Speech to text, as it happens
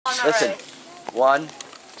Listen. 1,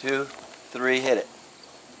 2, 3, hit it.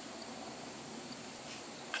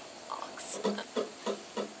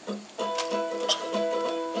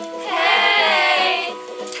 Hey,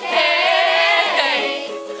 hey,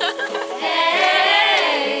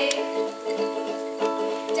 hey.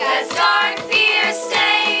 Dad's dark beer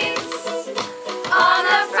stains on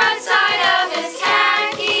the front side of his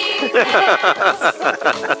khaki pants.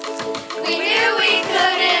 We knew we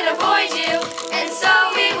couldn't avoid you, and so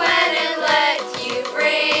we went and let you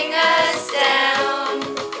bring us down.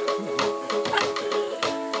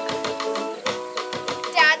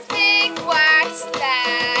 Dad's big waxed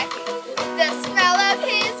back, the smell of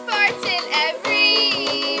his farts in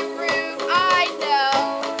every room. I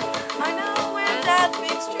know when Dad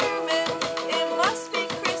speaks Truman, it must be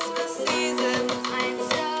Christmas season. I'm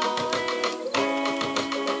so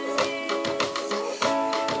embarrassed.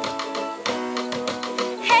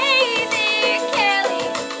 Hey there, Kelly,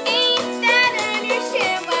 ain't that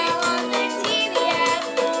understand while on the TV ad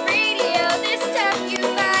radio? This stuff you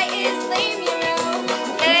buy is lame, you know.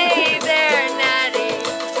 Hey there, Natty.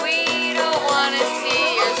 We don't want to see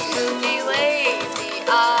your spooky lazy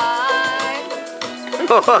eye.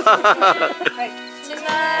 Hey.